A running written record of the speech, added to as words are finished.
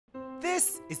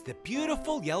This is the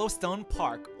beautiful Yellowstone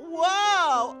Park.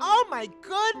 Whoa! Oh my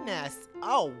goodness!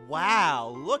 Oh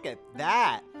wow, look at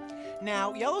that!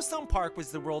 Now, Yellowstone Park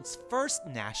was the world's first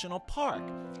national park,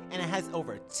 and it has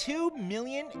over 2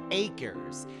 million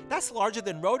acres. That's larger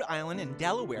than Rhode Island and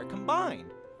Delaware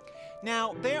combined.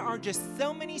 Now, there are just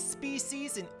so many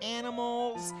species and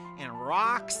animals and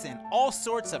rocks and all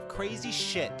sorts of crazy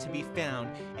shit to be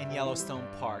found in Yellowstone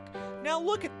Park. Now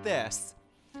look at this.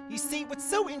 You see, what's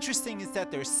so interesting is that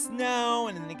there's snow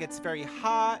and then it gets very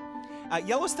hot.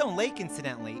 Yellowstone Lake,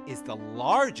 incidentally, is the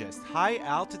largest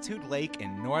high-altitude lake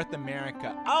in North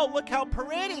America. Oh, look how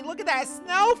pretty! Look at that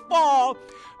snowfall!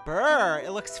 Brr,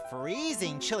 it looks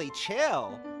freezing, chilly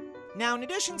chill. Now, in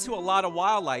addition to a lot of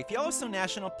wildlife, Yellowstone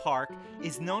National Park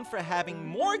is known for having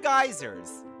more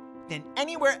geysers than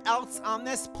anywhere else on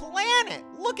this planet.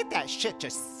 Look at that shit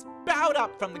just spout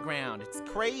up from the ground. It's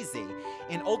crazy.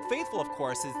 And Old Faithful, of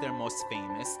course, is their most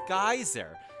famous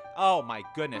geyser. Oh my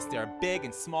goodness, there are big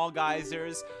and small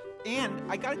geysers. And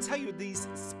I gotta tell you, these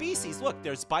species, look,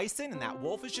 there's bison and that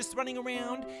wolf is just running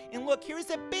around. And look, here's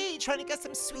a bee trying to get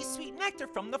some sweet, sweet nectar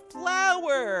from the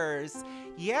flowers.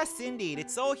 Yes, indeed,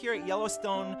 it's all here at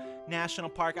Yellowstone National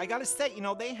Park. I gotta say, you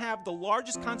know, they have the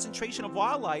largest concentration of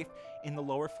wildlife in the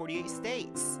lower 48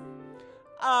 states.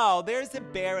 Oh, there's a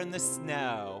bear in the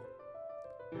snow.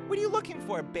 What are you looking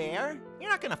for, bear? You're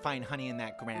not gonna find honey in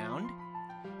that ground.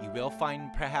 You will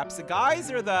find perhaps a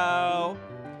geyser, though.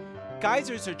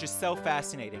 Geysers are just so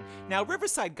fascinating. Now,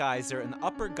 Riverside Geyser in the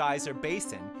Upper Geyser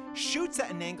Basin shoots at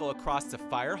an angle across the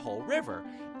Firehole River.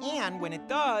 And when it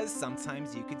does,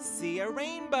 sometimes you could see a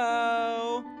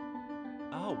rainbow.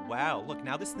 Oh, wow. Look,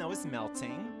 now the snow is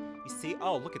melting. You see?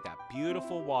 Oh, look at that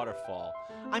beautiful waterfall.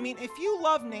 I mean, if you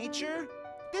love nature,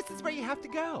 this is where you have to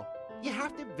go. You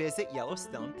have to visit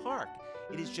Yellowstone Park.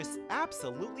 It is just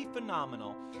absolutely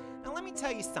phenomenal. Now, let me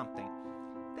tell you something.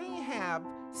 They have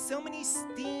so many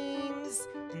steams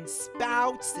and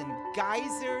spouts and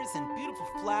geysers and beautiful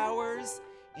flowers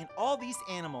and all these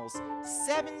animals.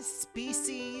 7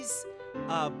 species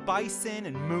of bison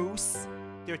and moose.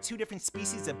 There are 2 different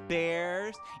species of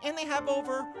bears. And they have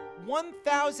over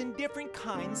 1,000 different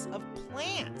kinds of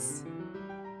plants.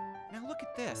 Now look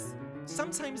at this.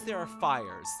 Sometimes there are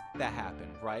fires that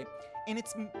happen, right? And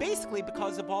it's basically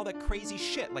because of all that crazy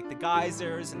shit, like the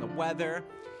geysers and the weather.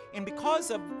 And because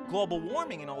of global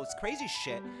warming and all this crazy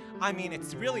shit, I mean,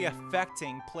 it's really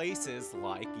affecting places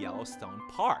like Yellowstone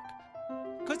Park.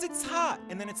 Because it's hot,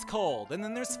 and then it's cold, and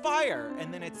then there's fire,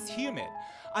 and then it's humid.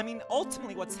 I mean,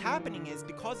 ultimately what's happening is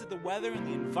because of the weather and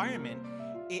the environment,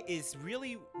 it is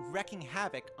really wreaking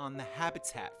havoc on the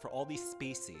habitat for all these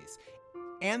species.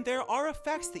 And there are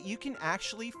effects that you can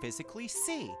actually physically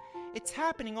see. It's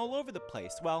happening all over the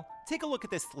place. Well, take a look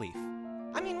at this leaf.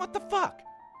 I mean, what the fuck?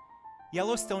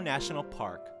 Yellowstone National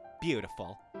Park.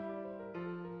 Beautiful.